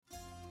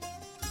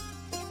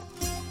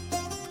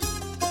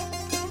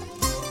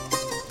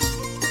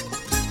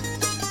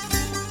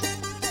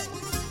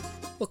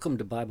Welcome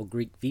to Bible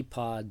Greek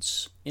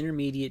VPod's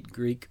Intermediate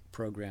Greek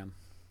program.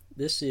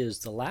 This is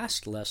the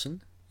last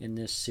lesson in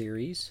this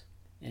series,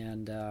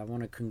 and I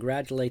want to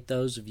congratulate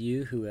those of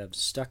you who have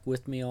stuck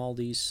with me all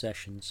these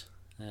sessions,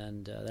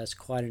 and that's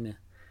quite an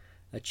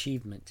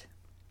achievement.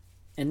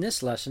 In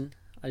this lesson,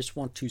 I just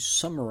want to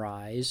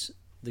summarize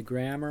the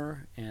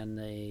grammar and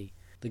the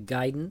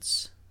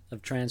guidance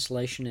of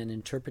translation and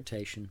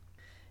interpretation,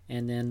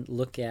 and then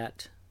look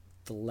at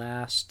the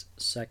last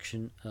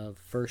section of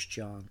 1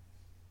 John.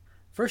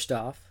 First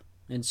off,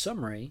 in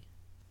summary,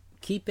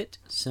 keep it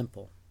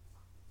simple.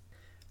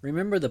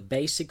 Remember the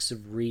basics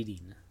of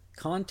reading.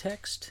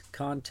 Context,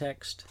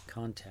 context,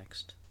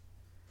 context.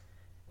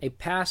 A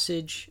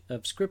passage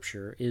of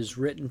Scripture is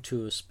written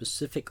to a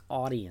specific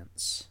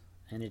audience,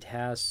 and it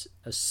has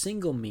a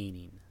single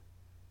meaning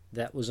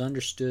that was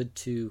understood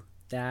to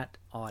that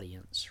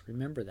audience.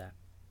 Remember that.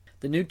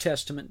 The New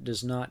Testament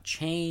does not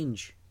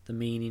change the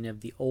meaning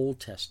of the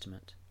Old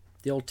Testament.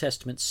 The Old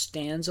Testament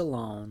stands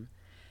alone,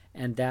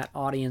 and that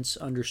audience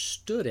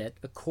understood it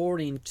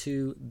according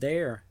to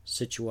their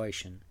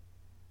situation.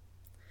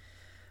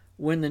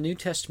 When the New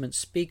Testament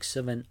speaks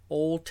of an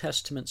Old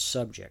Testament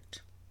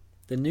subject,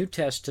 the New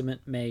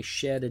Testament may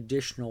shed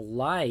additional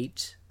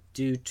light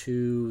due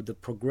to the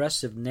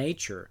progressive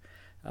nature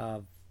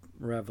of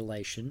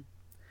Revelation,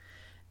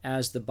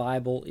 as the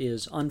Bible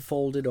is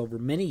unfolded over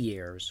many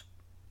years.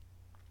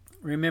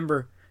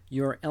 Remember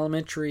your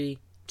elementary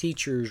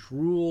teacher's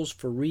rules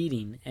for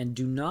reading, and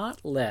do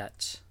not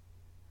let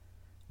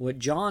what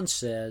John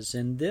says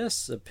in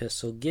this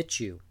epistle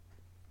get you.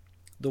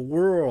 The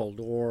world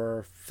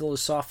or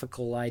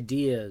philosophical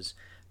ideas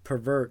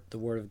pervert the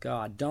Word of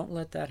God. Don't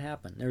let that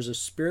happen. There's a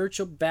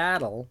spiritual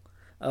battle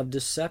of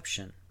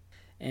deception,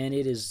 and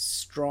it is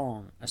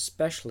strong,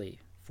 especially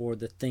for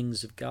the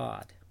things of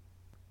God.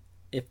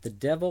 If the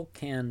devil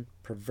can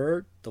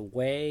pervert the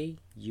way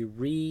you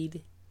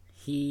read,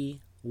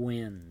 he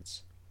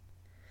wins.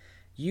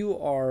 You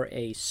are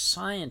a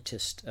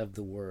scientist of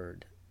the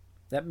Word.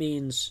 That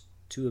means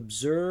to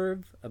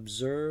observe,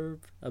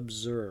 observe,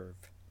 observe.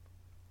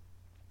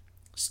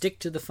 Stick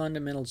to the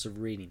fundamentals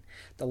of reading.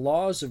 The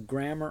laws of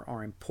grammar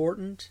are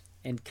important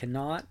and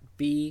cannot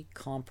be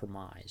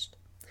compromised.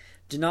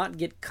 Do not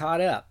get caught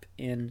up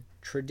in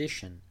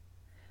tradition.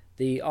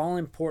 The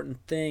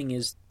all-important thing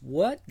is,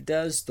 what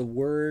does the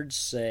Word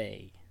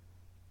say?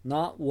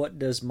 Not what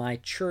does my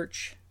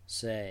church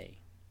say?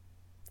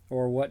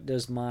 Or what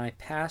does my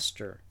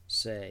pastor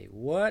say?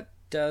 What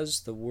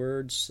does the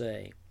Word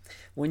say?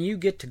 When you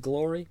get to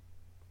glory,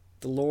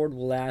 the Lord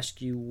will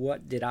ask you,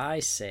 what did I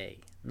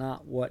say?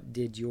 Not what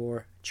did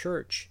your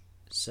church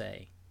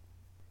say?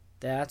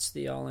 That's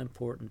the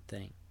all-important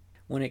thing.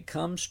 When it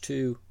comes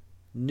to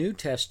New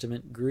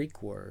Testament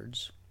Greek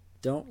words,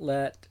 don't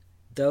let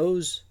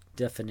those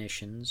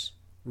definitions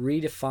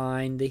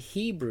redefine the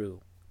Hebrew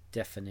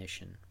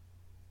definition.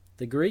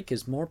 The Greek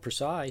is more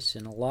precise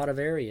in a lot of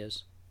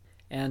areas,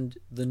 and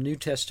the New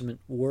Testament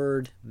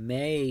word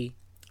may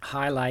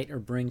highlight or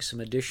bring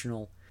some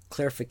additional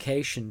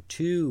clarification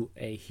to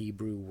a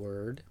Hebrew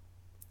word,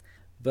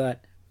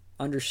 but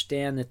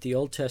understand that the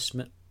Old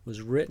Testament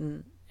was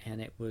written,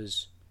 and it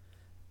was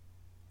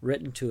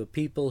written to a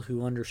people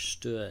who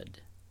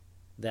understood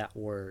that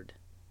word.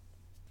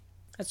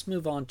 Let's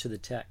move on to the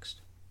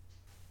text.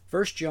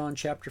 1 John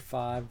chapter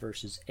 5,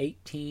 verses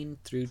 18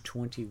 through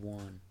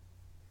 21.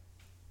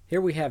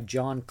 Here we have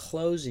John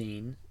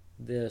closing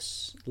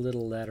this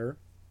little letter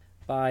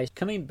by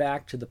coming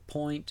back to the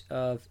point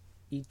of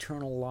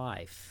eternal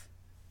life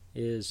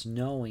is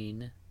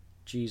knowing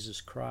Jesus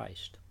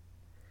Christ.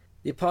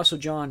 The Apostle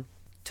John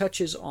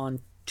touches on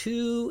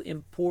two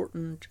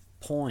important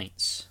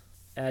points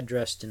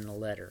addressed in the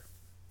letter,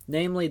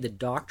 namely the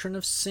doctrine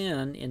of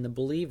sin in the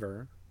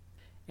believer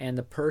and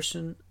the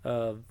person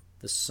of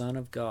the Son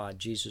of God,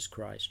 Jesus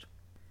Christ.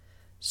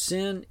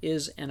 Sin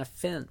is an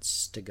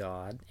offense to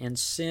God, and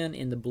sin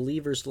in the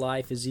believer's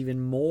life is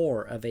even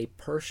more of a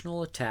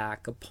personal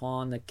attack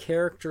upon the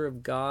character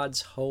of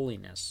God's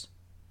holiness.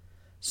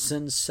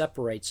 Sin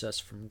separates us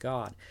from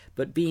God,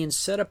 but being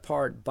set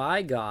apart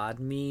by God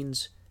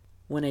means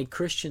when a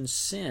Christian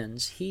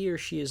sins, he or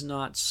she is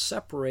not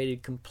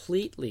separated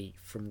completely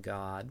from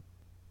God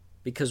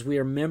because we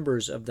are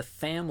members of the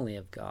family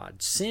of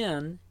God.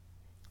 Sin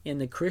in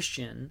the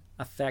Christian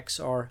affects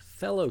our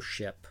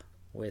fellowship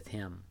with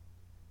Him.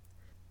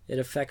 It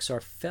affects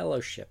our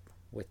fellowship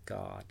with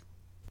God.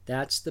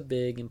 That's the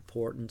big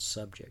important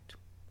subject.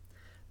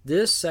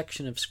 This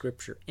section of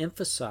Scripture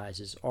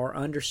emphasizes our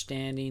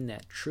understanding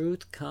that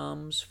truth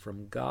comes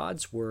from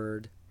God's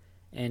Word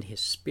and His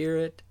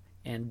Spirit,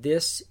 and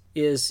this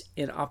is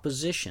in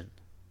opposition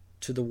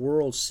to the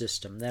world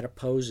system that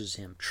opposes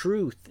Him.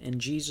 Truth and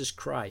Jesus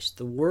Christ,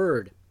 the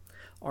Word,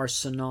 are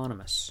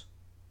synonymous.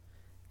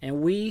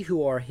 And we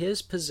who are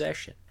His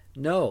possession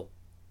know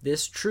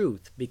this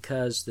truth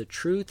because the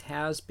truth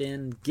has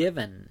been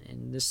given.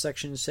 And this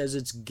section says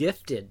it's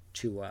gifted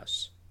to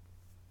us.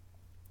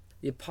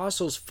 The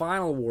Apostle's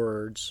final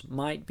words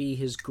might be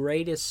his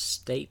greatest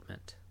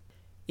statement.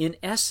 In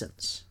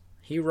essence,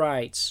 he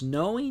writes,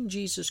 knowing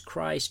Jesus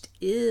Christ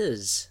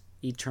is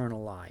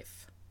eternal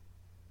life.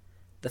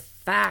 The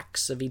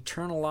facts of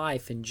eternal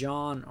life in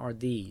John are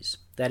these: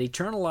 that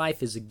eternal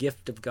life is a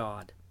gift of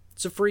God.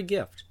 It's a free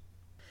gift.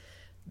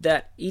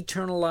 That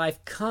eternal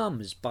life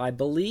comes by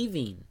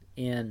believing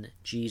in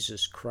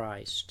Jesus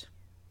Christ.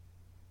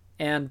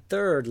 And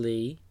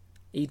thirdly,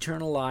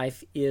 eternal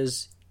life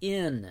is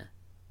in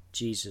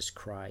Jesus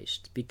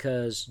Christ,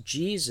 because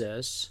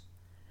Jesus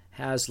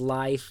has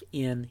life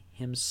in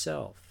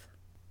himself.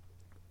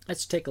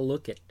 Let's take a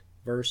look at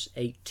verse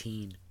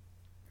 18.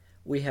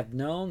 We have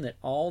known that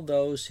all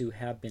those who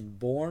have been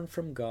born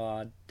from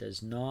God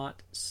does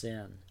not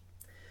sin.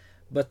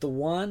 But the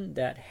one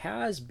that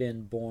has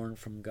been born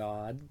from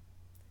God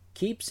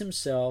keeps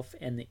himself,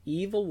 and the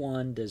evil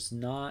one does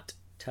not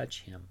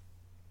touch him.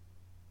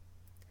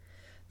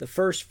 The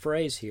first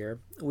phrase here,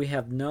 we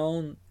have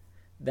known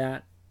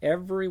that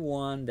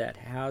everyone that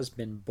has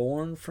been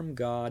born from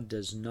God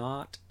does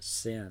not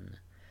sin.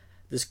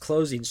 This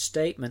closing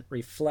statement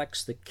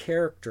reflects the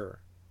character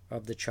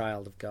of the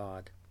child of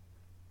God.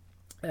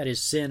 That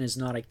is, sin is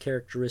not a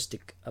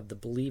characteristic of the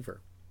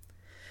believer.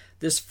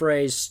 This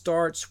phrase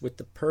starts with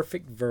the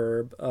perfect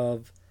verb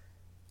of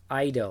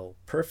eido,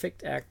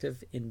 perfect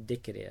active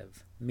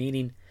indicative,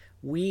 meaning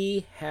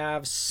we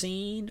have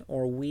seen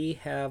or we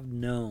have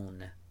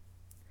known.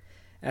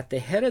 At the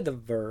head of the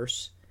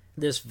verse,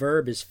 this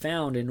verb is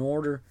found in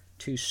order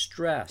to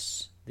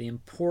stress the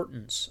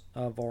importance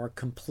of our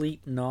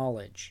complete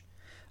knowledge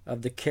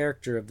of the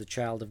character of the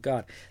child of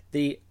God.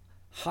 The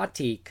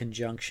hati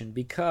conjunction,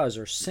 because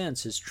or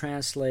since, is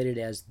translated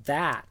as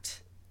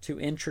that to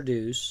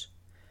introduce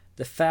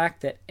the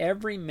fact that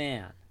every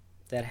man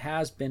that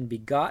has been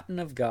begotten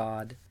of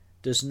God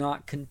does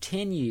not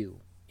continue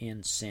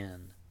in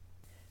sin.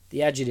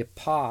 The adjective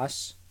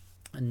pas,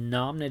 a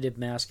nominative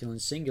masculine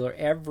singular,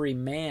 every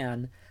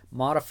man,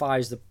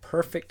 modifies the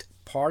perfect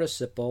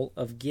participle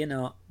of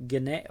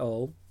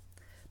geneo,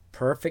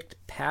 perfect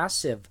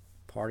passive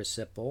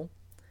participle,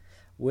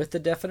 with the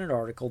definite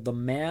article, the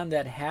man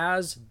that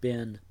has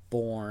been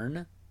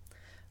born,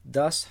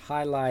 thus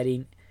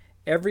highlighting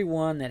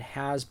everyone that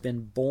has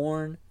been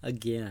born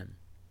again.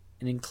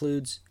 It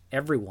includes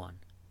everyone.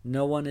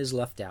 No one is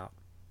left out.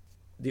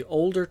 The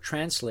older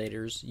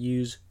translators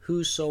use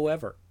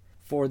whosoever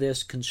for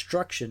this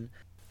construction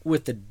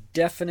with the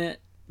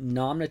definite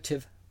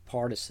nominative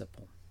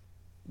participle.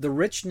 The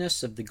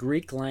richness of the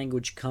Greek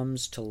language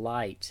comes to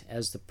light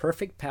as the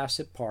perfect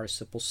passive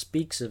participle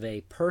speaks of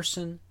a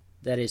person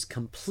that is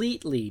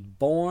completely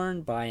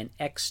born by an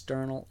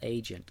external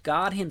agent.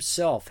 God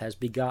himself has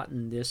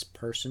begotten this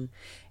person,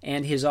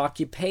 and his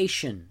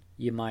occupation,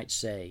 you might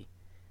say,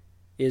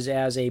 is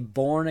as a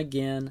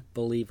born-again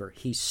believer.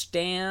 He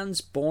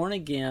stands born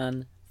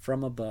again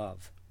from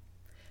above.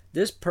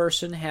 This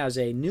person has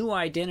a new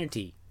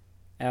identity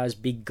as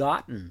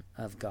begotten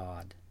of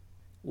God.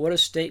 What a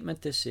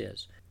statement this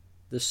is.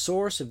 The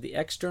source of the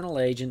external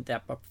agent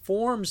that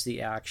performs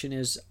the action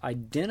is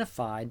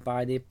identified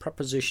by the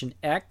preposition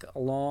ek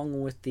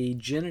along with the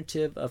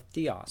genitive of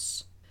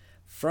theos,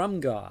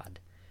 from God,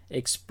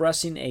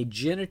 expressing a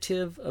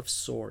genitive of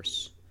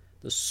source.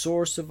 The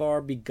source of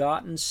our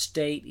begotten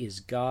state is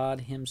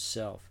God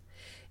himself.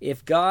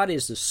 If God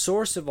is the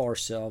source of our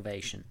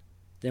salvation,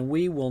 then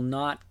we will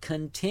not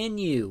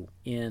continue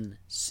in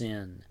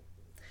sin.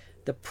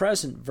 The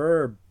present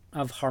verb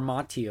of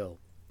harmatio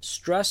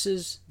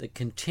stresses the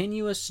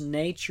continuous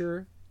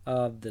nature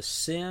of the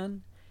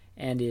sin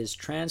and is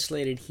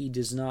translated, he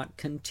does not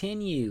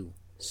continue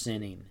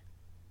sinning.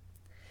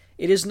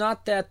 It is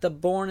not that the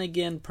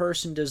born-again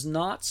person does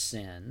not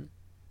sin,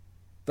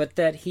 but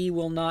that he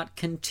will not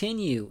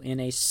continue in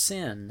a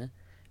sin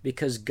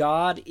because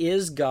God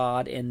is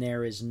God and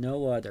there is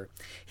no other.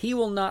 He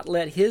will not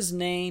let his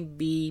name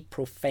be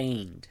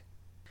profaned.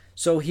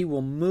 So he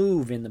will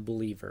move in the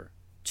believer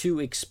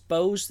to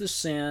expose the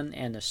sin,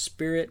 and the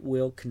Spirit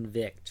will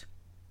convict.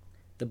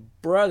 The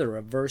brother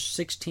of verse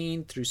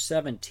 16 through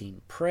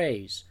 17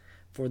 prays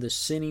for the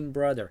sinning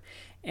brother,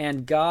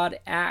 and God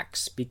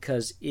acts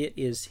because it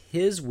is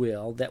his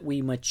will that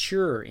we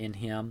mature in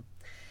him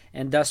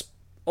and thus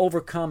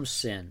overcome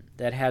sin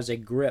that has a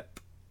grip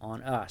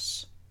on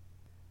us.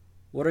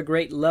 What a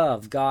great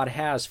love God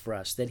has for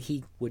us, that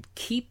he would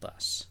keep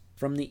us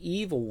from the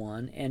evil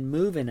one and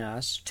move in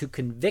us to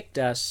convict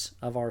us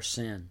of our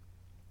sin.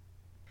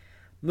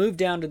 Move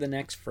down to the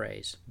next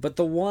phrase. But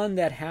the one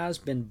that has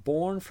been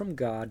born from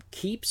God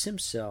keeps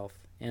himself,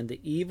 and the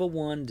evil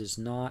one does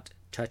not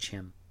touch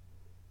him.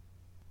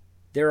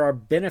 There are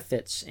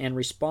benefits and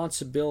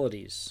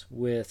responsibilities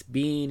with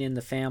being in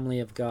the family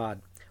of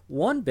God.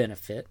 One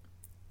benefit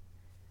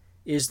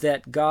is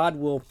that God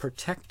will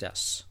protect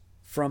us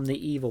from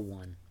the evil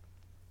one.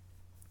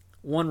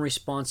 One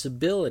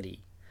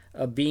responsibility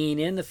of being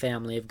in the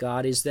family of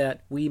God is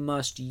that we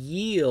must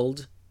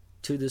yield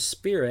to the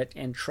Spirit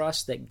and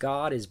trust that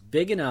God is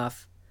big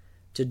enough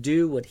to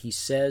do what he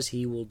says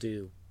he will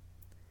do.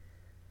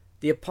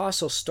 The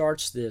apostle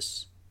starts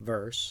this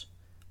verse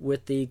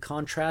with the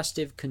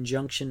contrastive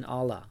conjunction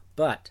alla,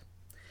 but,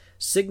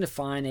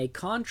 signifying a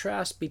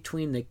contrast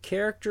between the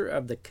character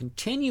of the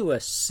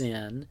continuous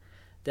sin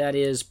that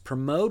is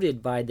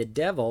promoted by the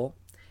devil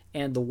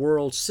and the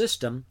world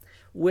system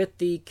with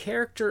the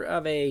character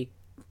of a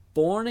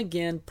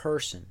born-again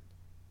person,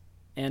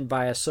 and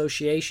by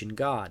association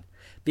God,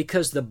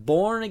 because the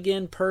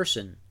born-again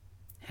person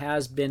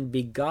has been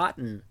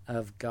begotten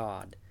of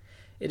God.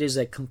 It is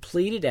a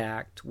completed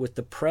act with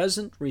the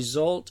present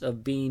result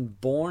of being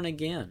born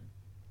again.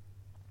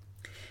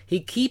 He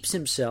keeps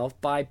himself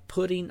by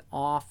putting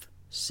off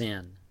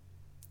sin.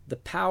 The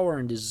power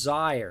and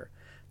desire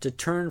to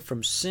turn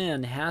from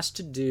sin has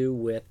to do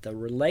with the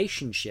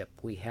relationship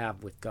we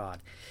have with God.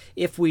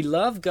 If we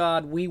love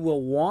God, we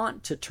will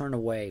want to turn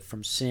away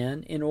from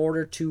sin in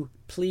order to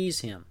please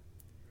Him.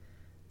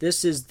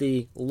 This is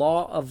the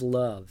law of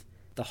love,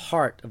 the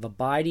heart of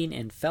abiding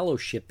and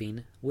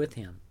fellowshipping with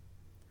Him.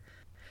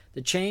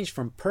 The change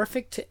from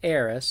perfect to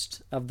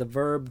aorist of the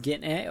verb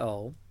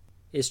geneo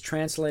is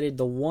translated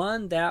the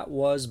one that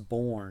was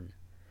born,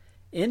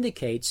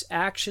 indicates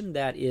action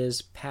that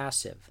is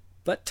passive,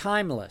 but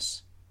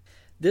timeless.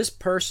 This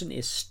person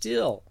is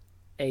still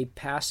a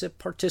passive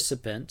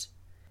participant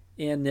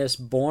in this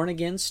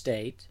born-again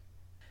state,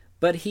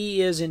 but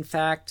he is in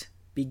fact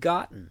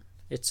begotten.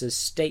 It's a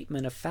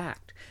statement of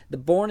fact. The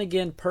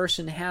born-again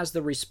person has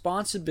the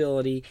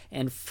responsibility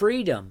and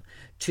freedom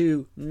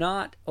to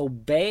not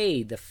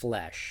obey the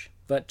flesh,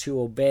 but to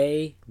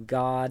obey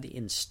God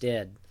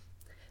instead.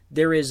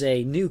 There is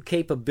a new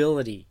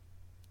capability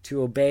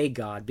to obey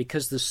God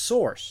because the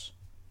source,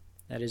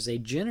 that is a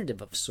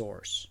genitive of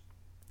source,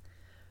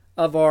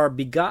 of our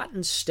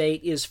begotten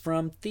state is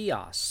from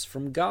Theos,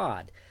 from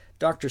God.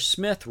 Dr.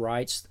 Smith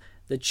writes,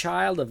 "The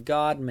child of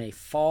God may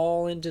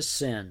fall into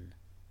sin,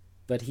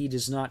 but he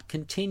does not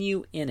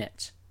continue in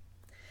it.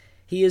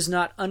 He is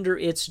not under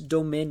its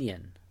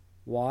dominion."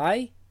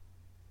 Why?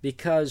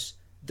 Because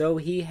though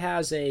he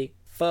has a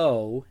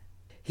foe,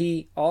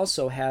 he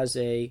also has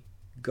a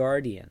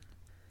guardian.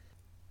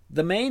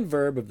 The main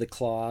verb of the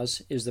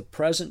clause is the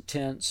present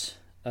tense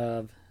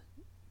of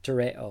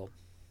tereo,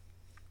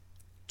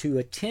 to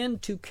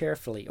attend to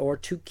carefully, or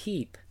to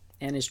keep,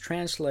 and is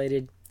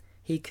translated,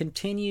 he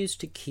continues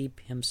to keep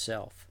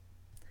himself.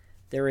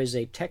 There is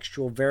a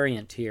textual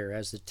variant here,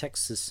 as the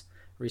Textus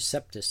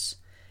Receptus,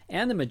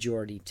 and the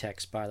majority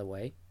text, by the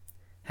way,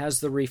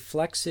 has the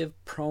reflexive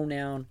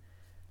pronoun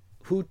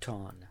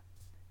houton,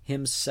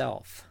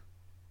 himself,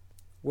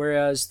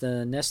 whereas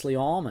the Nestle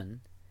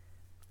Ammon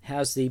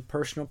has the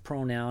personal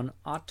pronoun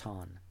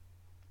auton.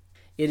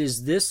 It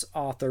is this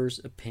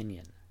author's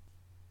opinion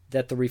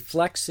that the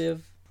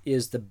reflexive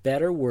is the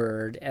better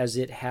word, as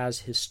it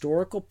has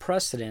historical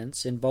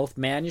precedence in both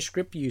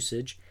manuscript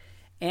usage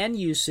and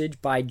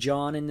usage by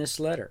John in this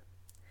letter.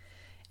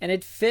 And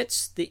it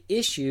fits the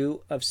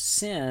issue of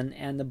sin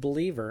and the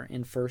believer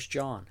in 1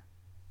 John.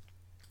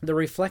 The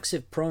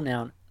reflexive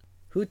pronoun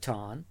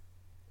houton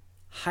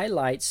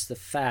highlights the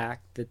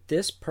fact that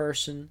this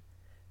person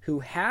who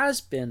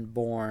has been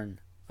born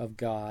of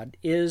God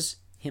is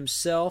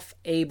himself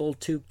able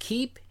to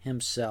keep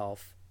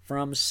himself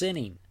from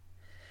sinning.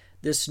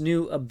 This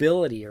new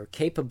ability or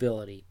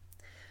capability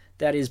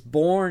that is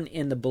born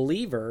in the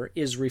believer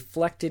is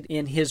reflected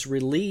in his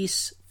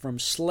release from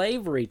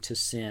slavery to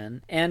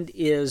sin and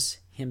is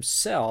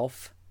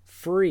himself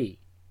free.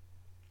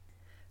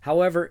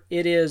 However,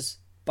 it is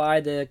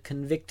by the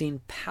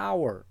convicting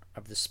power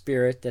of the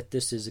Spirit that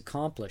this is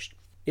accomplished.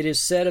 It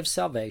is said of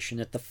salvation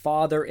that the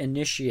Father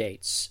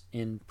initiates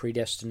in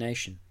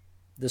predestination,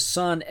 the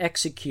Son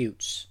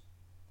executes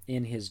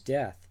in His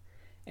death,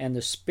 and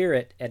the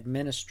Spirit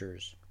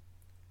administers.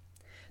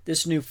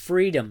 This new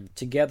freedom,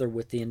 together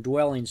with the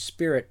indwelling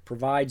Spirit,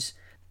 provides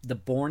the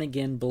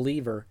born-again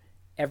believer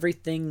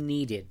everything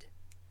needed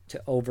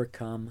to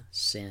overcome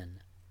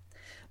sin.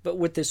 But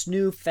with this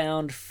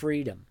newfound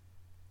freedom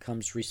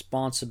comes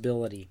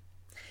responsibility,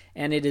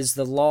 and it is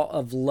the law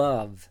of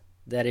love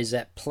that is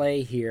at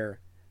play here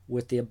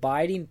with the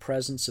abiding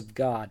presence of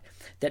God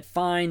that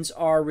finds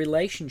our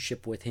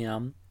relationship with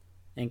Him,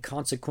 and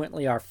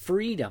consequently our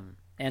freedom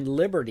and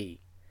liberty,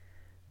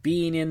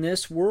 being in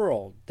this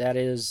world that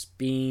is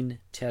being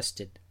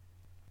tested.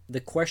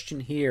 The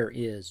question here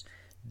is,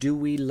 do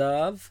we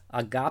love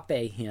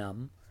agape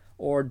Him,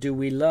 or do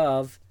we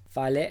love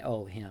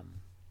phileo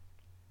Him?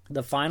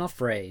 The final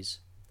phrase,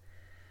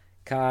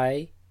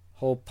 kai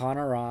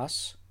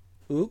hopaneros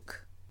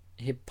uk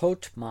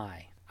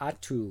hypotmai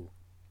atu,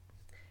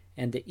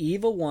 and the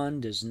evil one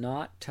does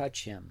not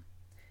touch him,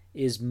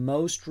 is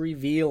most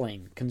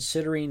revealing,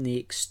 considering the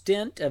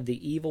extent of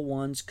the evil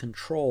one's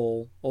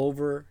control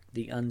over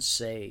the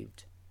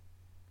unsaved.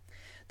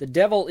 The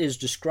devil is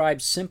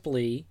described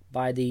simply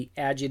by the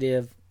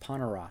adjective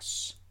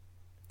paneros.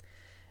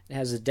 It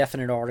has a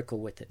definite article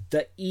with it.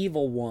 The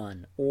evil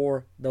one,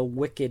 or the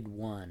wicked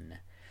one,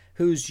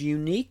 whose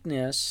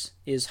uniqueness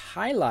is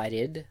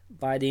highlighted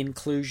by the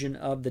inclusion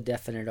of the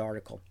definite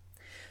article,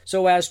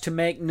 so as to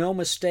make no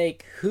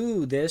mistake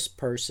who this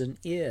person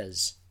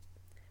is.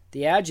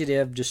 The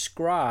adjective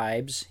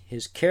describes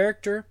his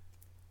character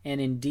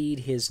and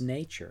indeed his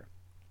nature.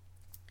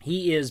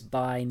 He is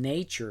by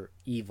nature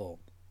evil.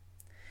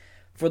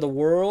 For the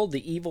world,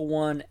 the evil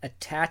one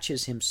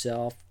attaches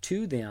himself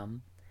to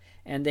them,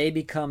 and they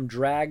become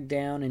dragged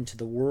down into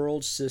the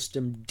world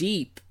system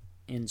deep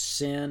in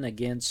sin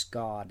against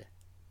God.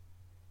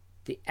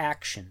 The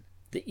action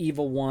the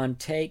evil one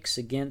takes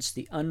against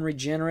the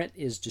unregenerate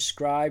is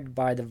described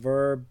by the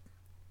verb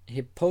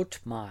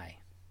hypotmai.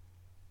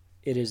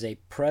 It is a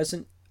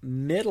present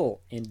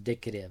middle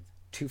indicative,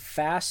 to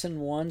fasten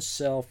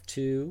oneself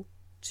to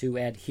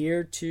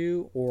adhere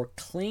to, or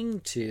cling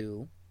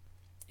to,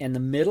 and the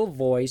middle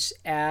voice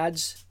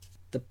adds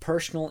the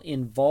personal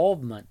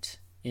involvement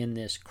in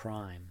this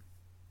crime.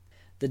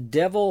 The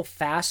devil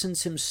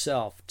fastens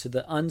himself to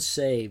the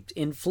unsaved,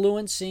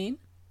 influencing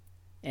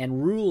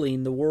and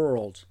ruling the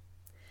world.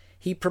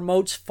 He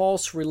promotes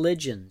false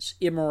religions,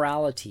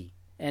 immorality,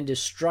 and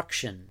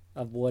destruction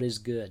of what is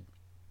good.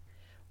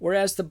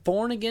 Whereas the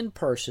born-again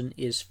person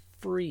is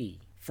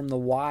free from the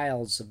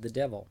wiles of the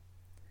devil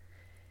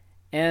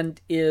and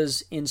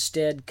is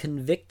instead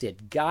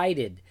convicted,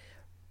 guided,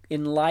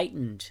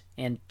 enlightened,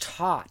 and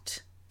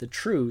taught the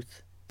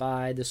truth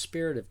by the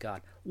Spirit of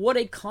God. What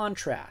a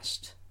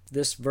contrast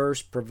this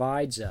verse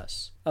provides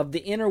us of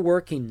the inner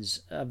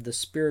workings of the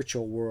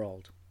spiritual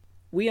world.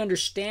 We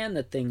understand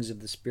the things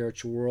of the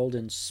spiritual world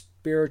and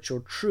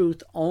spiritual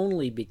truth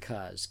only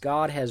because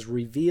God has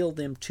revealed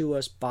them to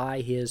us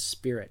by His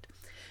Spirit.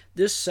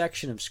 This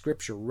section of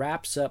Scripture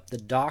wraps up the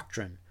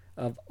doctrine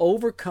of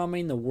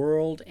overcoming the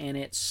world and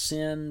its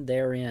sin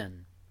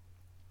therein.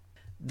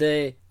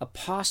 The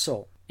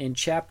apostle in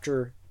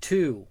chapter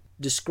 2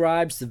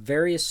 describes the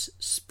various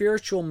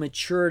spiritual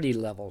maturity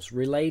levels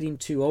relating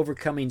to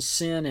overcoming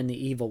sin and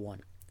the evil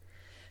one.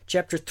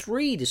 Chapter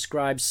 3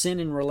 describes sin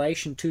in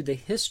relation to the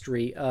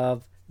history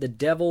of the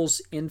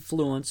devil's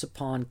influence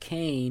upon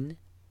Cain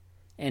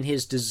and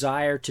his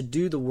desire to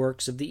do the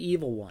works of the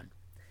evil one.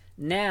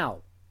 Now,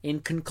 in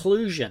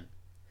conclusion,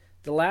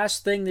 the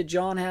last thing that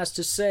John has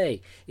to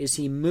say is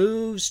he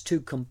moves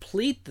to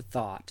complete the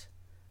thought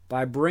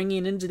by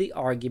bringing into the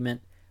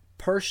argument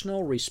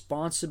personal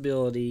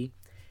responsibility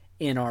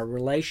in our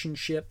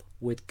relationship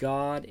with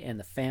God and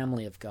the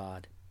family of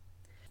God.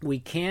 We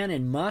can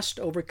and must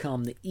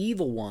overcome the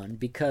evil one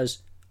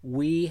because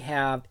we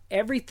have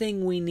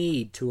everything we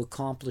need to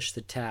accomplish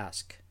the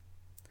task.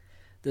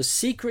 The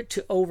secret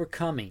to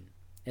overcoming,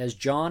 as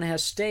John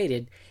has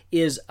stated,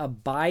 is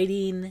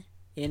abiding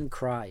in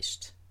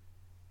Christ.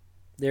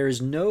 There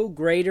is no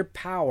greater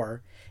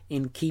power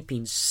in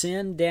keeping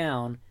sin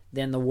down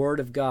than the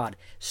Word of God.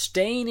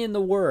 Staying in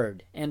the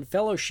Word and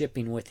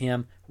fellowshipping with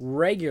Him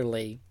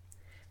regularly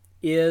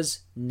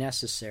is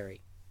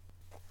necessary.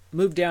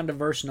 Move down to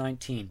verse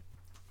 19.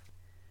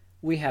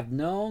 We have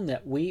known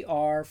that we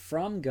are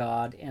from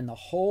God, and the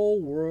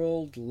whole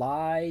world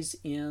lies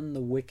in the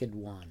wicked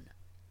one.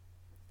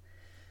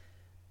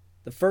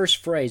 The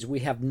first phrase, we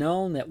have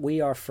known that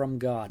we are from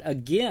God.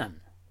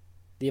 Again,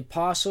 the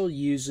apostle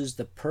uses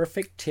the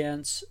perfect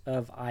tense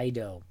of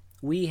Ido.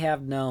 We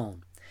have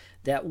known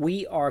that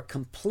we are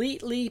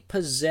completely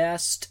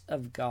possessed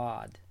of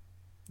God.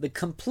 The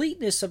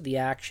completeness of the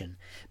action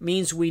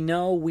means we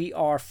know we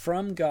are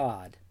from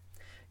God.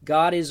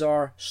 God is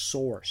our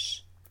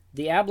source.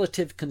 The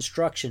ablative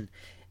construction,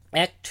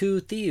 ek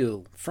tu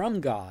theou,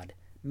 from God,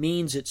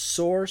 means its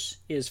source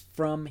is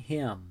from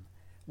Him.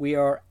 We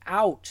are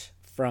out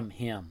from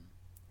Him.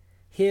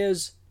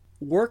 His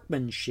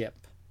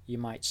workmanship, you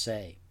might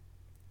say.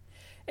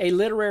 A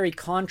literary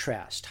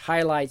contrast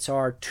highlights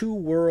our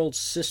two-world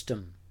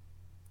system.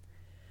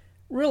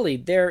 Really,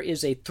 there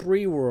is a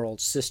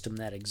three-world system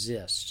that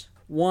exists.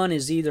 One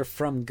is either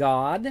from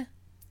God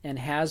and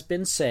has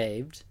been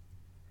saved.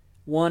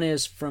 One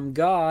is from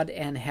God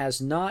and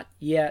has not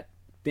yet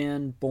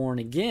been born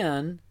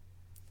again.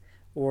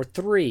 Or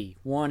three,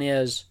 one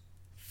is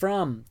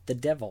from the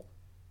devil.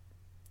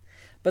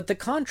 But the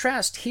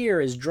contrast here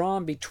is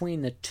drawn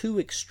between the two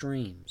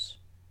extremes.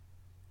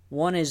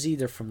 One is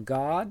either from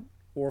God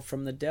or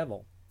from the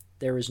devil.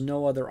 There is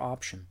no other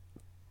option.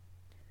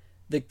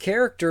 The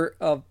character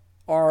of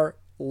our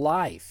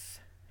life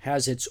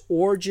has its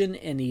origin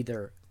in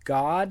either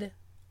God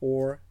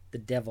or the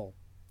devil.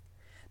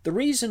 The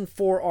reason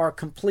for our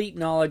complete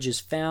knowledge is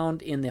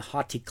found in the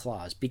hati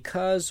clause,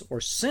 because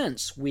or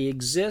since we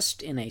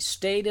exist in a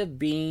state of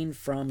being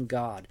from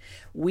God.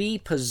 We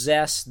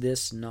possess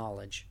this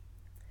knowledge.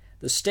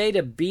 The state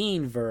of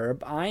being verb,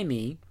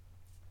 eimi,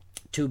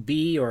 to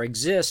be or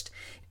exist,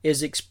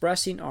 is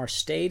expressing our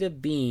state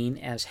of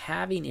being as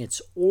having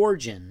its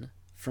origin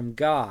from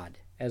God,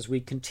 as we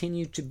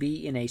continue to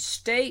be in a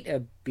state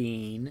of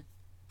being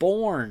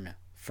born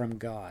from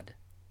God.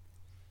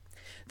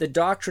 The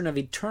doctrine of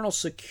eternal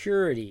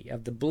security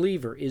of the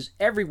believer is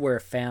everywhere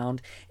found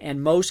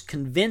and most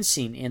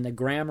convincing in the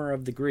grammar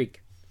of the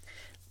Greek.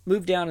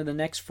 Move down to the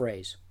next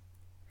phrase.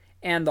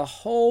 And the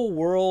whole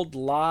world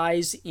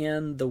lies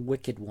in the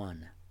wicked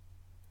one.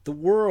 The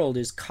world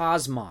is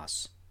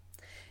cosmos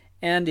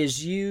and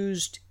is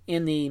used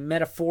in the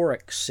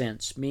metaphoric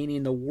sense,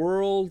 meaning the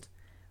world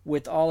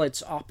with all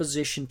its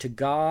opposition to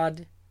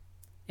God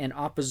and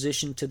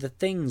opposition to the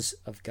things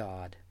of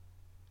God.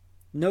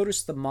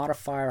 Notice the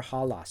modifier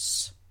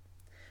halas.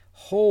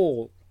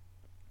 Whole,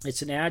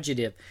 it's an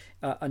adjective,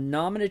 a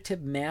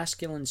nominative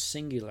masculine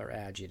singular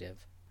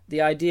adjective. The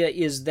idea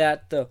is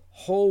that the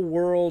whole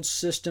world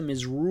system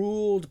is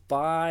ruled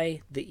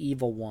by the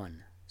evil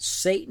one.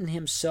 Satan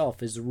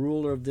himself is the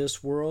ruler of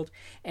this world,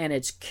 and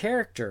its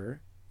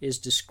character is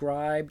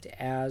described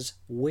as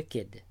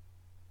wicked.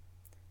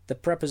 The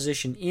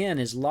preposition in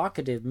is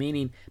locative,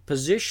 meaning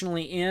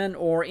positionally in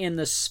or in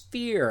the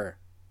sphere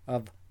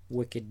of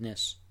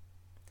wickedness.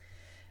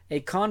 A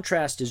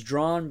contrast is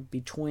drawn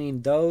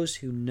between those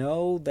who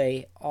know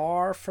they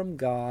are from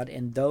God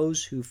and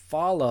those who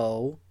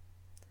follow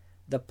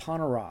the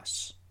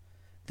Poneros,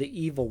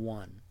 the evil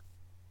one.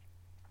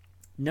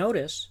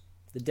 Notice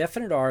the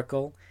definite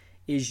article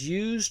is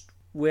used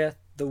with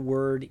the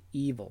word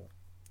evil.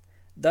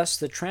 Thus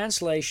the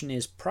translation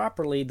is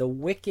properly the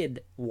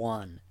wicked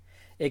one,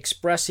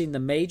 expressing the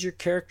major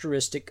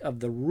characteristic of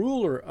the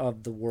ruler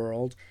of the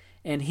world,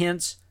 and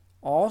hence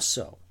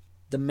also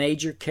the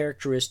major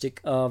characteristic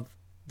of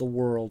the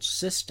world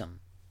system.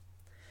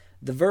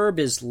 The verb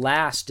is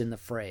last in the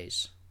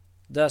phrase.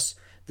 Thus,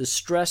 the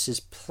stress is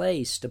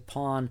placed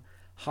upon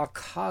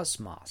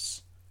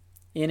hakosmos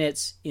in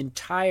its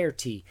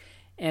entirety,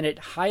 and it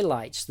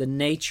highlights the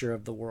nature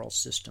of the world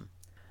system.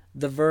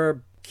 The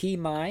verb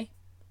kimai,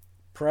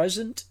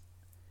 present,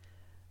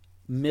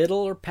 middle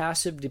or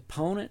passive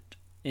deponent,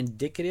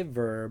 indicative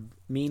verb,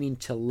 meaning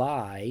to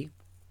lie,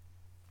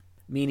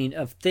 meaning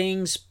of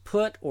things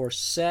put or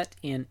set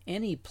in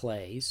any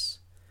place,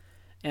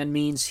 and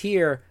means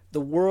here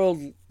the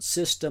world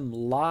system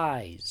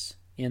lies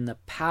in the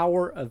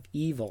power of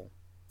evil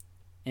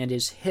and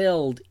is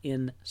held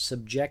in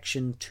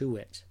subjection to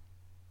it.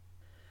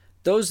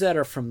 Those that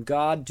are from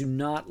God do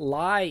not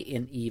lie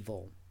in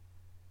evil,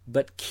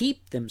 but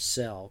keep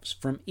themselves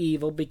from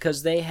evil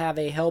because they have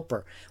a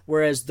helper,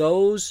 whereas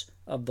those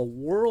of the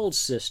world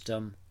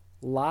system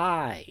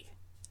lie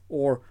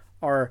or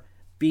are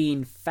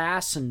being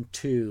fastened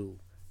to,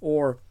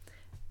 or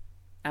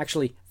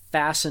actually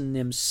fasten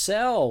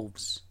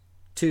themselves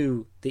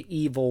to the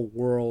evil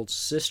world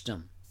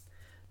system.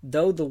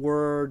 Though the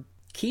word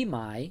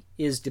kimai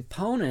is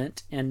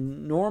deponent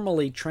and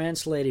normally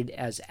translated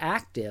as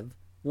active,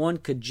 one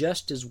could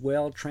just as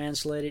well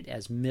translate it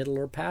as middle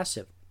or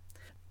passive,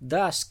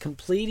 thus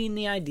completing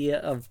the idea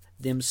of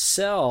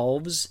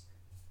themselves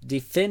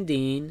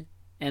defending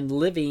and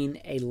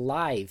living a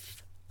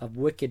life of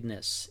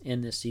wickedness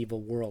in this evil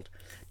world.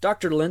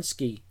 Dr.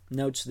 Linsky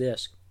notes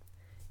this: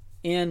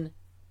 in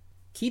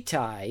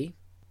Kitai,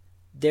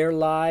 there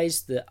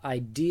lies the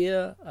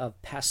idea of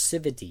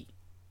passivity,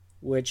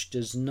 which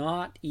does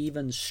not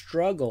even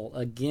struggle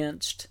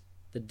against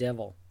the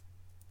devil.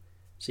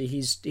 See,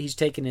 he's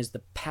taken as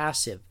the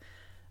passive,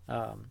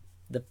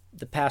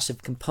 the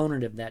passive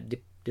component of that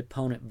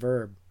deponent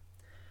verb.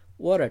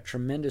 What a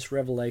tremendous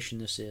revelation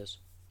this is.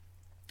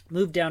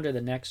 Move down to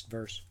the next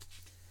verse.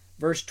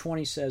 Verse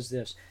 20 says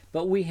this: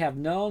 "But we have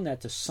known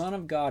that the Son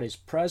of God is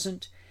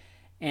present,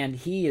 and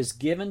he is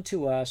given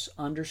to us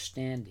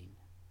understanding,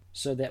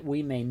 so that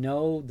we may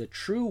know the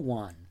true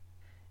one,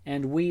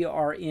 and we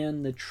are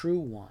in the true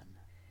one,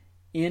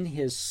 in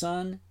his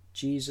Son,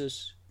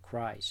 Jesus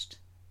Christ.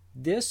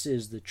 This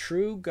is the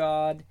true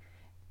God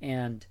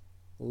and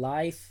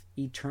life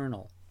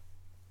eternal."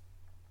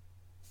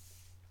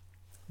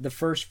 The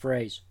first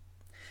phrase,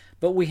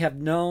 "But we have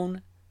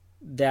known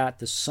that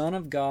the Son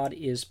of God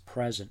is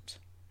present,"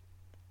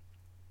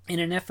 in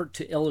an effort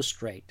to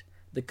illustrate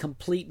the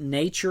complete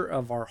nature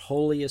of our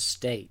holy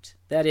estate,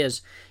 that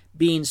is,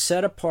 being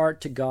set apart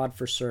to God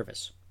for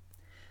service.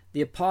 The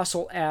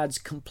apostle adds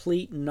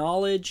complete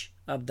knowledge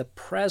of the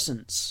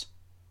presence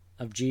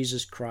of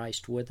Jesus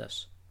Christ with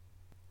us.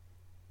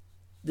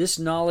 This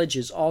knowledge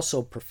is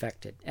also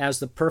perfected, as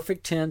the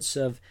perfect tense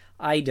of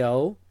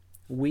ido,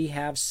 we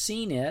have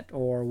seen it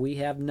or we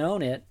have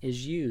known it,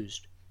 is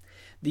used.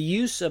 The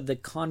use of the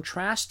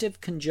contrastive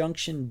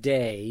conjunction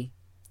de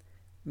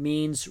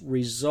means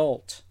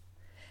result,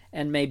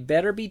 and may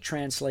better be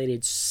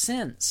translated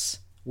since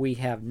we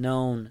have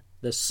known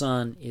the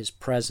Son is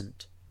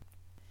present,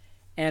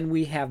 and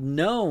we have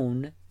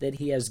known that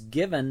he has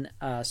given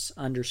us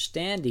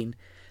understanding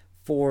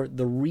for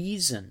the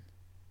reason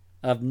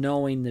of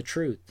knowing the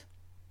truth.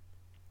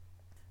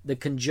 The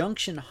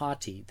conjunction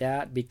hati,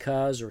 that,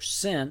 because, or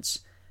since,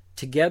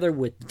 together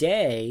with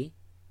de,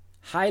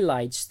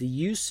 highlights the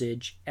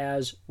usage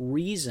as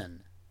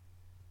reason.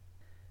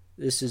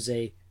 This is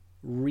a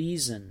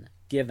reason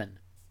given.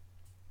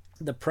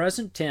 The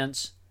present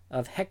tense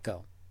of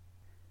heko,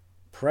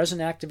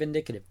 present active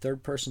indicative,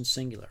 third person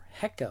singular,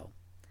 heko,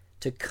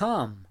 to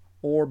come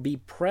or be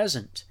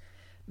present,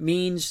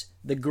 means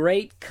the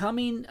great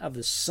coming of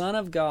the Son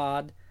of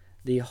God,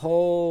 the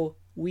ho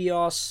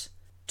weos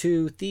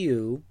to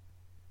theou,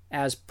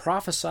 as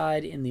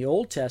prophesied in the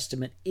Old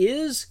Testament,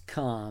 is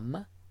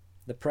come.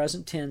 The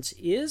present tense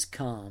is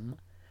come,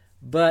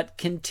 but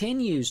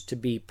continues to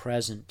be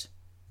present,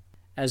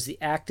 as the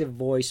active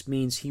voice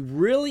means he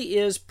really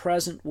is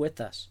present with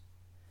us.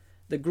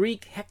 The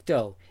Greek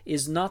hekto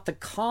is not the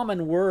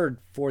common word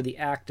for the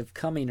act of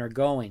coming or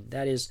going,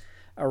 that is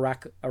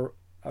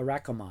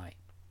arakomai,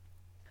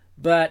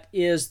 but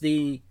is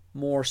the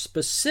more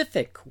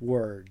specific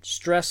word,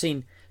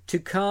 stressing to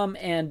come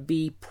and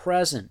be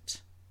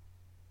present.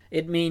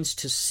 It means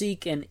to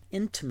seek an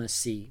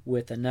intimacy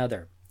with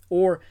another,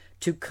 or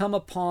to come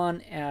upon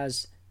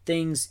as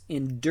things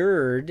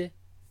endured,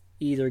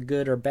 either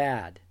good or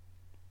bad.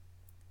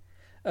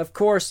 Of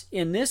course,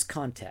 in this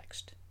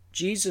context,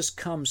 Jesus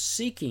comes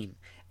seeking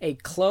a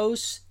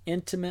close,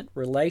 intimate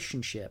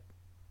relationship,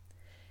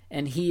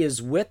 and he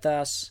is with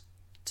us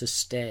to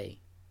stay.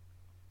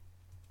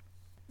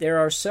 There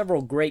are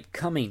several great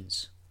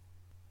comings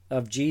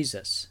of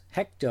Jesus,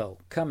 hekto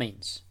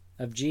comings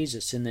of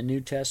Jesus in the New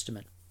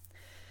Testament.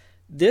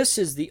 This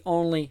is the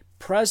only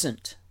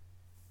present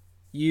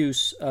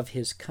use of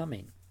his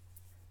coming.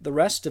 The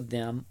rest of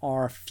them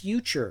are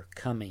future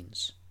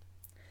comings.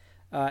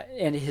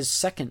 And his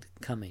second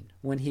coming,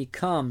 when he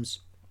comes,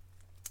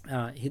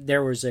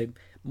 there was a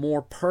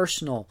more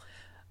personal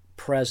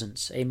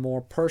presence, a more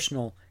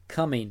personal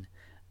coming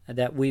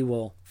that we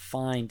will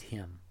find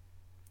him.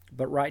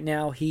 But right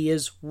now he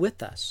is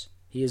with us.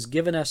 He has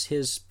given us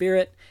his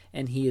Spirit,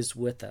 and he is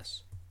with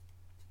us.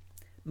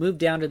 Move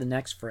down to the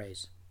next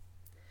phrase.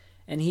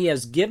 And he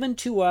has given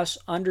to us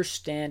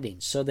understanding,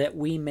 so that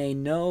we may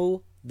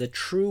know the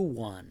true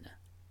one.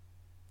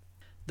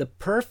 The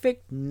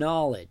perfect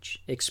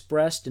knowledge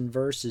expressed in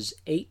verses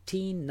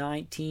 18,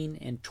 19,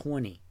 and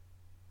 20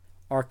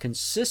 are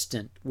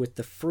consistent with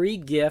the free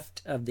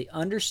gift of the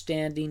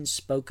understanding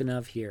spoken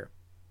of here.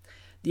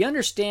 The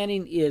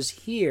understanding is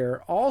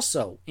here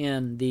also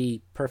in the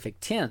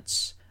perfect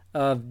tense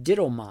of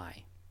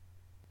didomai.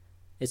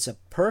 It's a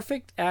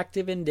perfect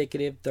active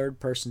indicative third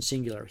person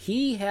singular.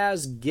 He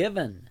has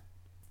given.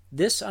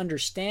 This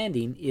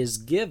understanding is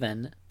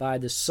given by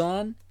the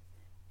Son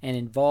and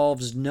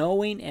involves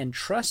knowing and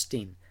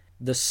trusting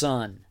the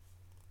Son,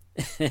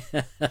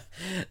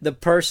 the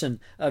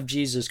person of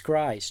Jesus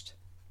Christ.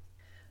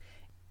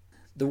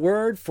 The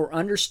word for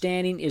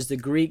understanding is the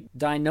Greek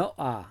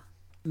dianoa,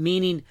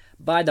 meaning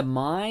by the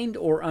mind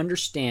or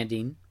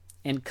understanding,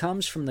 and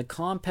comes from the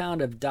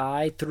compound of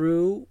di,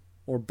 through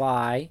or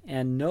by,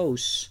 and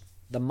nous,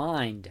 the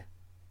mind.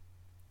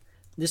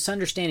 This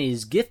understanding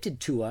is gifted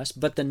to us,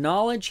 but the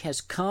knowledge has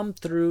come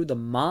through the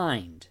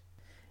mind,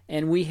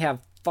 and we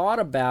have thought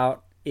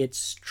about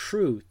its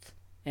truth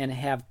and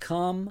have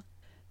come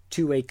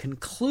to a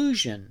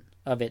conclusion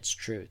of its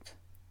truth.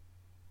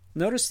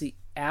 Notice the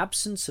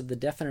absence of the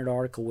definite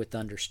article with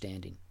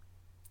understanding.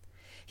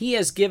 He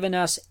has given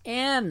us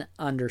an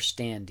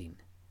understanding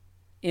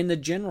in the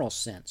general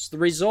sense. The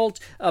result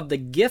of the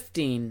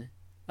gifting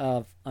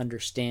of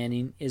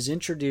understanding is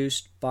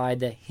introduced by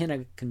the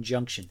hina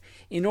conjunction.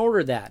 In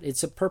order that,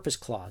 it's a purpose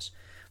clause,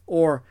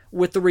 or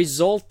with the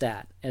result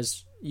that,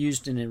 as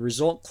used in a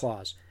result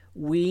clause,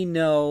 we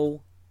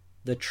know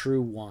the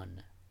true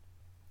one.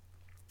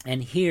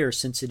 And here,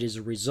 since it is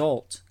a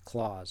result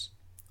clause,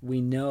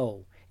 we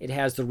know. It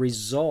has the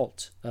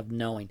result of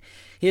knowing.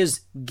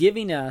 His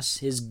gifting us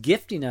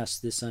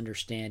this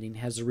understanding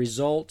has the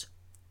result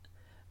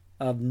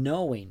of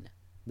knowing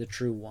the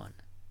true one.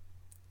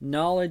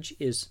 Knowledge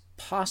is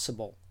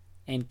possible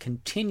and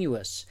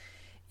continuous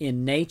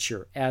in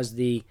nature as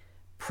the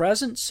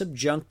present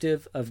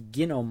subjunctive of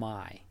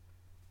ginomai.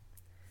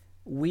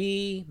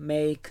 We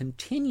may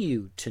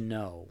continue to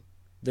know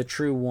the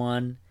true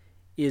one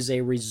is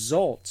a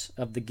result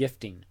of the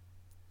gifting.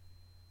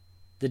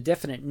 The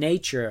definite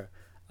nature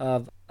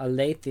of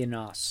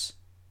alethinos,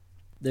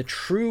 the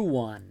true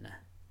one,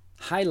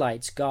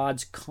 highlights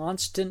God's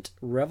constant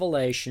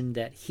revelation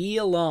that he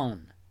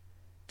alone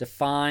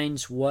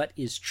defines what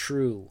is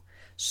true.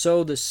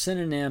 So the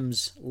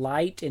synonyms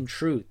light and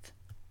truth.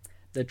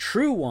 The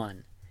true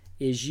one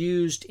is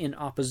used in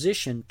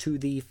opposition to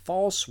the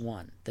false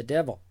one, the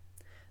devil.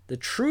 The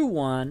true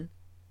one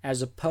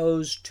as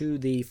opposed to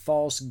the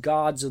false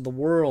gods of the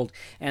world,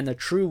 and the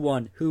true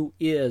one who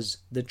is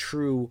the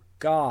true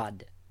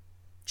God,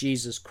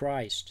 Jesus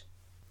Christ.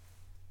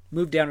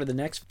 Move down to the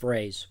next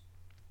phrase.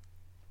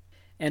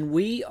 And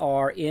we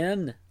are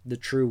in the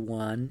true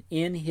one,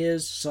 in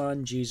his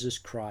Son, Jesus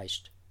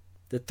Christ.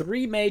 The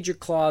three major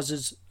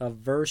clauses of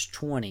verse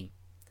 20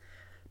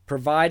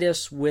 provide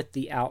us with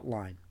the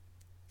outline.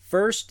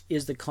 First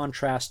is the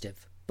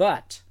contrastive,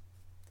 but,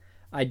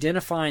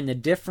 identifying the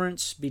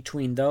difference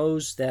between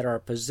those that are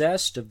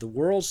possessed of the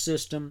world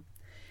system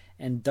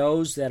and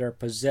those that are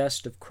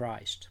possessed of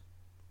Christ.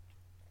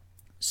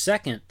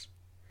 Second,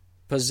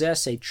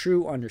 possess a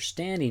true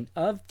understanding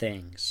of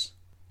things,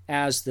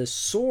 as the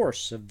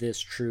source of this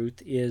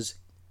truth is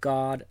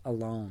God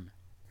alone.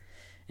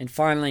 And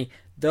finally,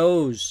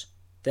 those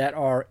that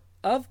are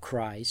of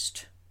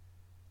Christ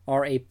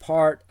are a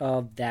part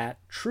of that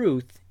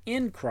truth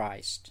in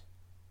Christ.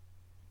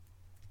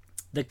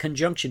 The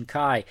conjunction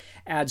kai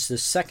adds the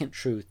second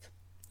truth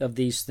of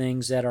these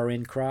things that are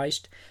in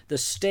Christ. The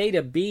state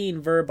of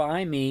being, verb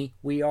eimi,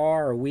 we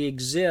are or we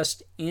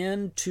exist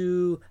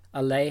into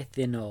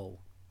alethino,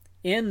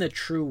 in the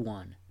true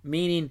one,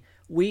 meaning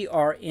we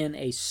are in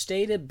a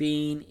state of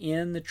being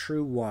in the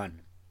true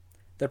one.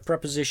 The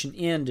preposition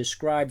in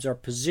describes our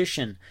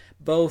position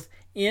both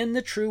in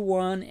the true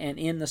one and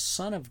in the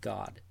Son of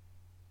God.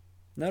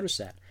 Notice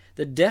that.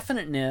 The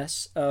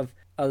definiteness of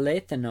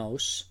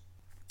alethanos,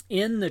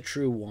 in the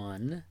true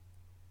one,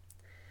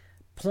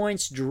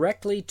 points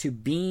directly to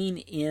being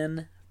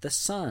in the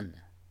Son.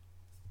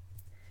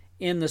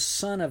 In the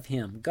Son of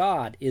Him,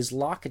 God is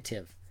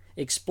locative,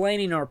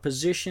 explaining our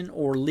position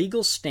or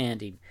legal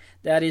standing.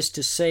 That is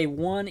to say,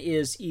 one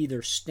is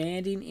either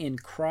standing in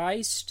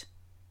Christ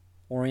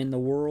or in the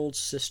world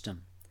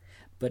system,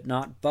 but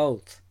not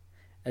both,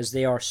 as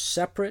they are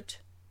separate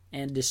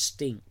and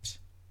distinct.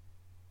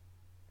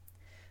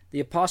 The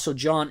Apostle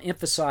John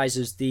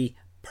emphasizes the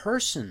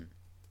person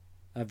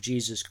of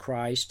Jesus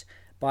Christ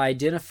by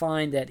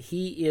identifying that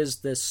He is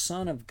the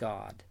Son of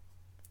God.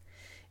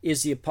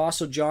 Is the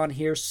Apostle John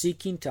here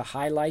seeking to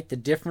highlight the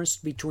difference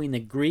between the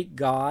Greek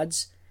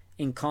gods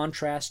in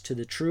contrast to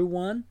the true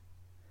one?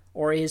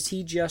 Or is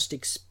he just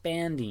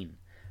expanding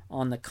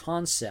on the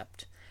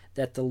concept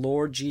that the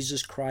Lord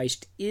Jesus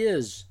Christ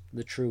is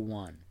the true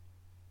one,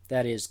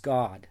 that is,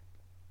 God?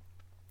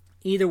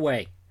 Either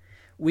way,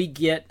 we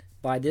get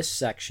by this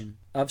section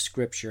of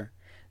Scripture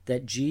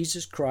that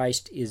Jesus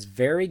Christ is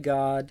very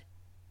God,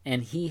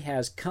 and He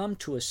has come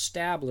to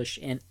establish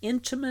an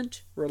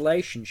intimate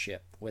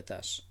relationship with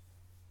us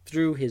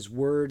through His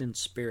Word and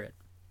Spirit.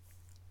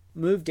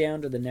 Move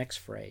down to the next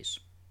phrase.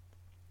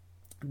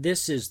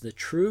 This is the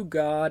true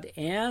God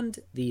and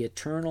the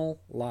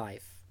eternal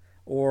life,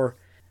 or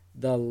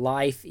the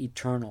life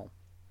eternal.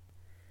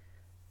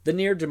 The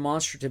near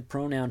demonstrative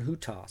pronoun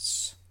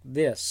hutos,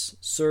 this,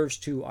 serves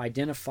to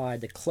identify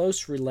the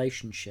close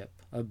relationship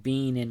of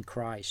being in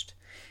Christ,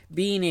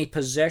 being a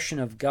possession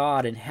of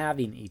God and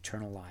having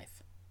eternal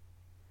life.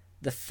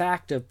 The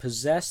fact of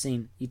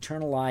possessing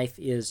eternal life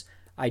is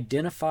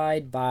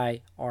identified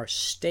by our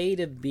state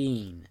of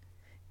being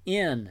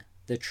in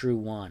the true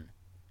one.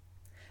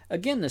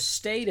 Again, the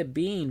state of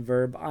being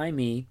verb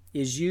eimi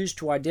is used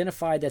to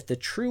identify that the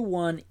true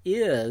one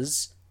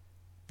is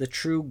the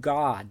true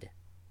God,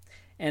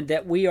 and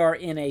that we are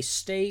in a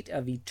state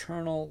of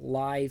eternal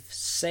life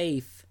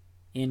safe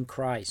in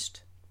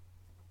Christ.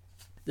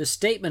 The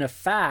statement of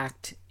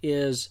fact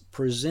is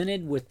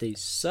presented with the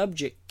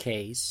subject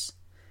case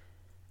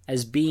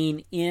as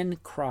being in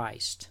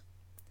Christ,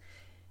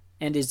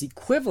 and is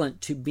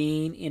equivalent to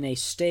being in a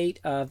state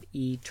of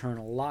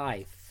eternal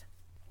life.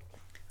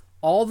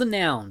 All the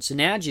nouns and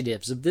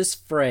adjectives of this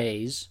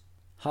phrase,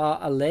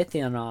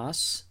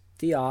 ha-alethianos,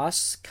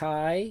 theos,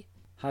 kai,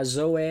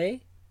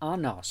 ha-zoe,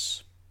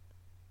 anos,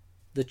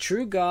 the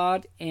true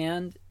God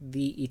and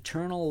the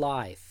eternal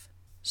life,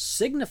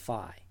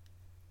 signify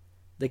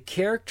the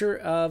character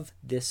of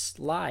this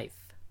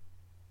life.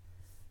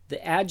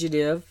 The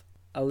adjective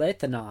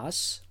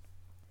alethanos,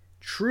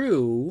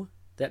 true,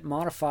 that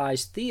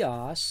modifies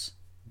theos,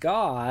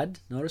 God,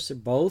 notice they're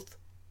both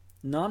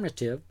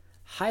nominative,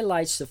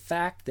 highlights the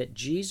fact that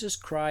Jesus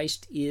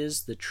Christ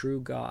is the true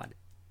God.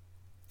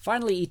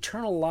 Finally,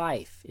 eternal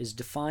life is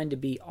defined to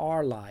be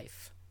our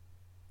life.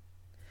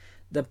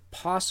 The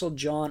Apostle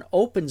John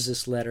opens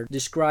this letter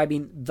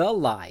describing the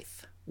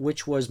life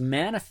which was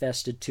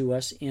manifested to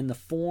us in the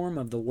form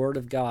of the Word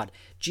of God,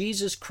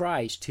 Jesus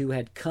Christ, who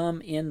had come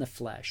in the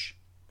flesh.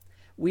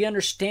 We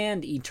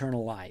understand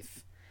eternal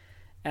life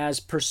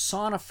as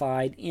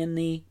personified in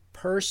the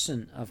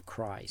person of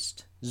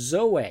Christ.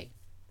 Zoe,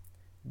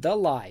 the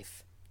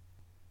life,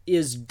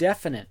 is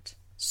definite,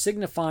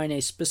 signifying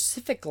a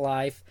specific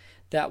life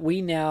that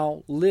we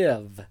now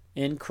live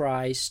in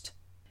Christ,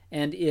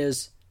 and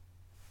is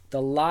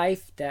the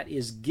life that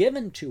is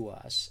given to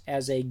us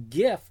as a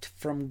gift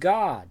from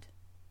God,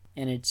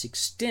 and its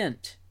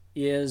extent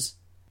is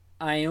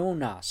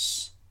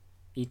ionos,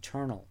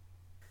 eternal.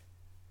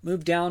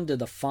 Move down to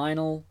the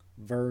final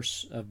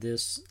verse of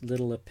this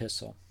little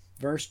epistle.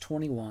 Verse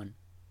 21.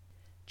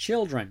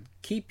 Children,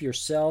 keep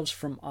yourselves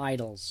from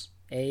idols.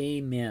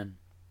 Amen.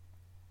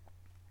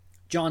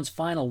 John's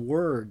final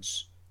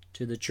words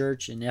to the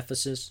church in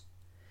Ephesus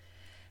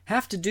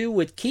have to do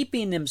with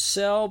keeping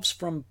themselves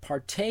from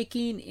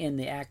partaking in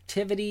the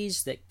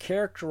activities that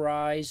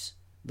characterize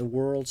the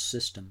world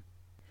system.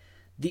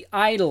 The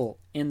idol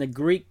in the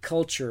Greek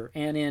culture,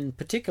 and in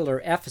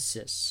particular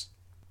Ephesus,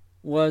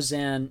 was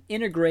an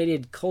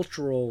integrated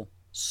cultural,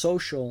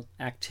 social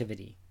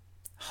activity.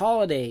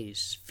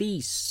 Holidays,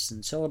 feasts,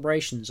 and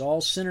celebrations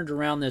all centered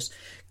around this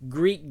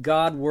Greek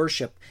god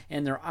worship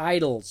and their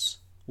idols,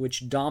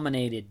 which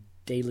dominated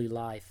daily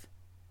life.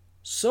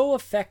 So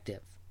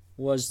effective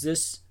was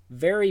this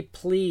very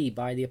plea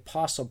by the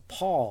Apostle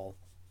Paul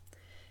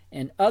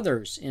and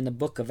others in the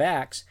book of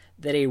Acts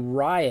that a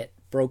riot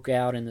broke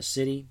out in the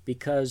city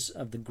because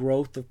of the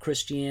growth of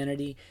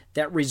Christianity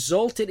that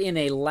resulted in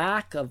a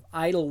lack of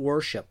idol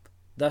worship,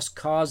 thus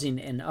causing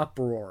an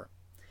uproar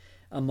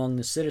among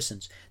the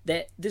citizens.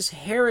 That this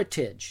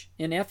heritage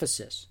in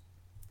Ephesus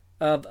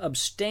of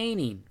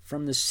abstaining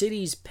from the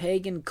city's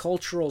pagan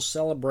cultural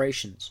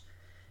celebrations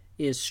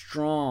is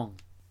strong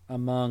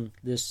among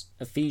this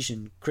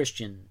Ephesian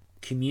Christian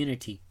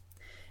community.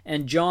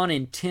 And John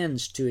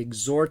intends to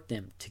exhort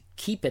them to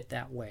keep it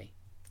that way.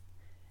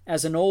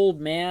 As an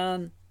old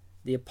man,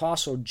 the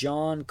Apostle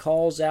John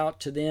calls out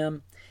to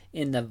them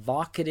in the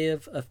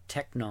vocative of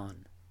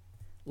teknon,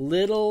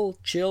 little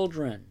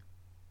children,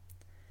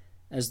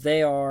 as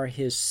they are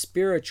his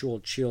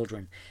spiritual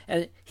children.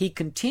 And he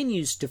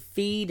continues to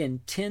feed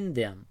and tend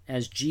them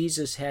as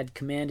Jesus had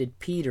commanded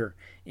Peter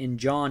in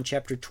John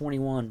chapter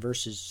 21,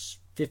 verses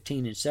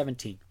 15 and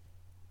 17.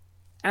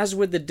 As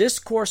with the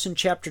discourse in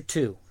chapter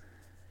 2,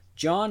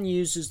 John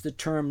uses the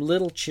term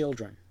little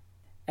children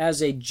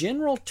as a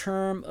general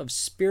term of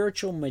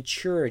spiritual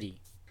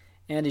maturity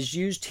and is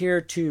used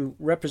here to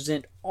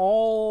represent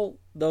all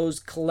those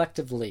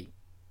collectively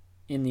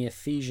in the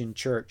Ephesian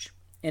church.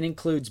 It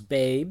includes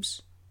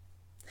babes,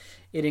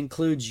 it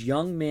includes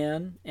young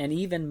men, and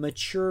even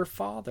mature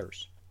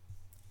fathers.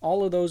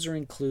 All of those are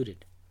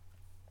included.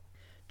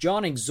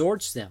 John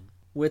exhorts them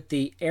with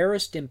the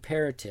aorist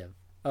imperative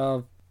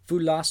of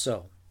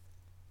phulasso,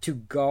 to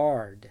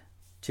guard,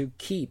 to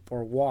keep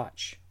or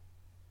watch,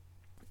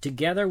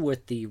 together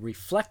with the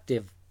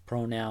reflective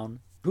pronoun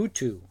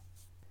hutu,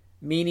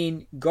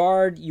 meaning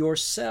guard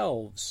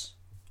yourselves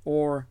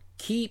or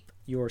keep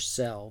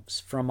yourselves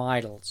from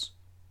idols.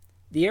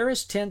 The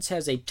aorist tense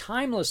has a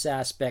timeless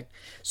aspect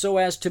so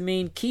as to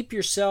mean keep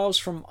yourselves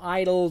from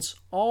idols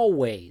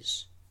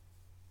always.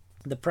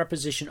 The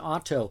preposition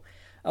auto,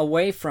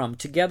 away from,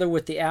 together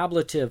with the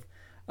ablative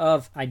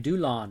of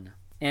idolon,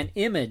 an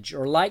image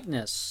or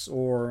likeness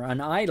or an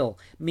idol,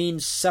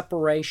 means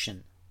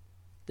separation.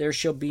 There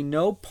shall be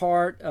no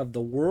part of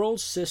the world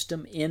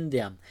system in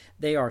them.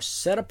 They are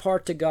set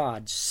apart to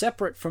God,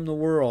 separate from the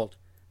world,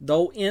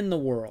 though in the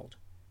world.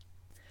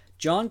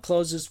 John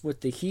closes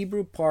with the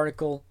Hebrew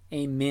particle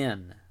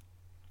amen,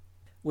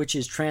 which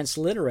is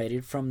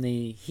transliterated from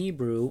the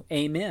Hebrew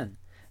amen,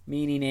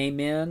 meaning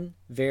amen,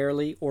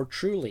 verily, or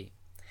truly.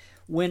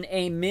 When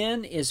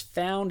amen is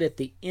found at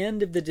the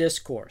end of the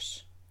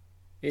discourse,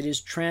 it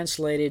is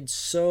translated,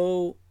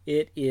 so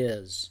it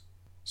is,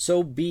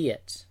 so be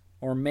it,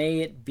 or may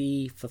it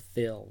be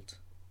fulfilled.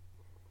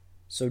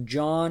 So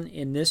John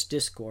in this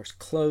discourse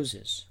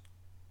closes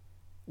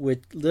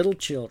with little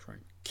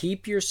children,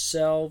 keep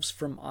yourselves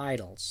from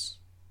idols.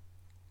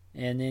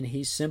 And then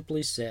he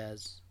simply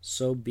says,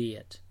 so be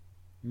it,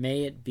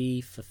 may it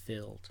be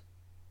fulfilled.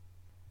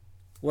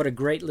 What a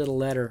great little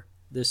letter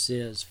this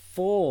is,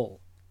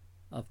 full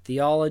of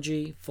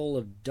theology, full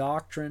of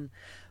doctrine,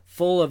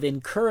 full of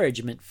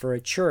encouragement for a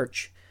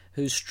church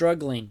who's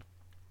struggling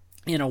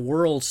in a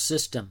world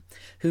system,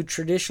 who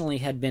traditionally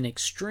had been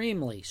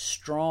extremely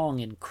strong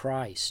in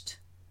Christ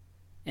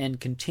and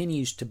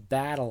continues to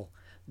battle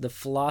the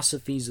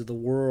philosophies of the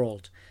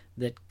world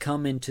that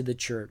come into the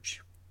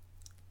church.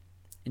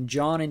 And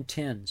John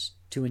intends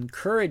to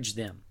encourage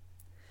them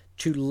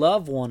to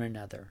love one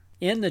another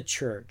in the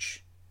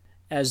church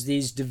as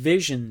these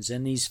divisions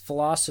and these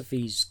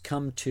philosophies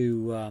come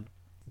to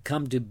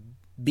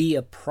be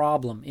a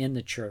problem in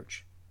the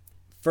church.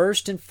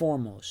 First and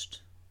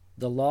foremost,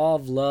 the law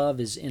of love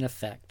is in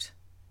effect.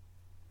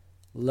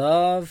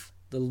 Love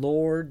the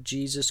Lord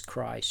Jesus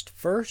Christ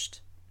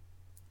first,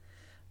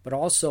 but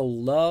also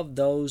love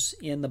those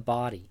in the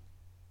body.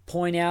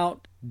 Point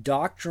out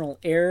doctrinal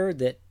error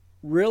that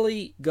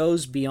really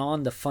goes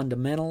beyond the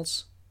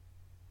fundamentals,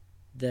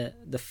 the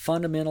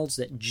fundamentals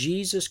that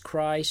Jesus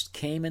Christ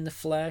came in the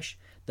flesh.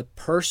 The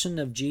person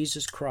of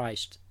Jesus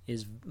Christ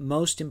is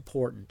most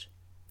important.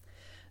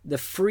 The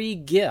free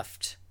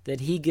gift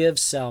that he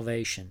gives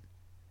salvation,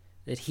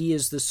 that he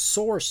is the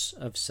source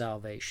of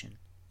salvation,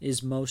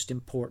 is most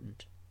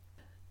important.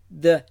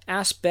 The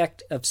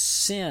aspect of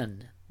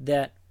sin,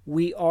 that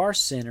we are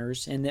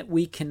sinners and that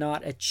we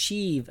cannot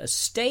achieve a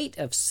state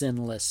of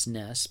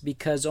sinlessness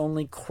because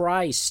only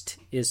Christ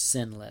is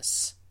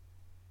sinless,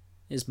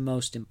 is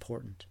most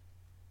important.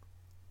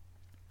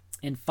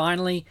 And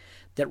finally,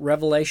 that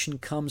revelation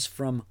comes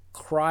from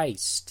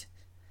Christ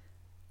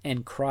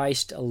and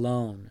Christ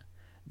alone.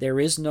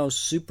 There is no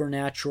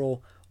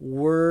supernatural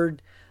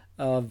word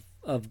of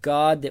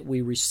God that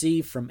we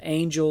receive from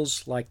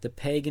angels like the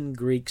pagan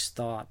Greeks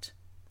thought,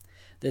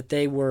 that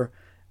they were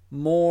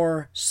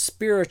more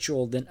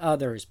spiritual than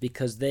others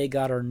because they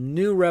got a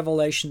new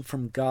revelation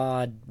from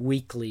God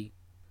weekly.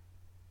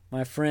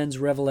 My friends,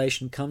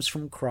 revelation comes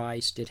from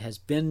Christ. It has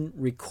been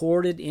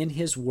recorded in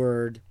His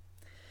Word,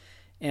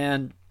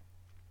 and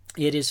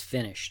it is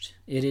finished.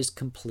 It is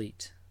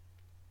complete.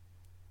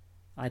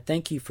 I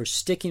thank you for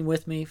sticking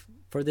with me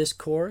for this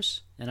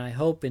course, and I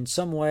hope in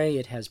some way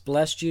it has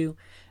blessed you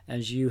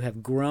as you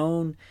have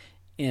grown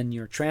in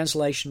your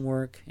translation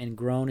work and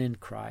grown in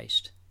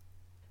Christ.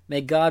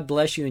 May God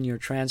bless you in your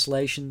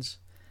translations.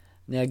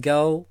 Now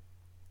go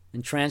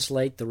and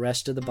translate the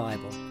rest of the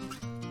Bible.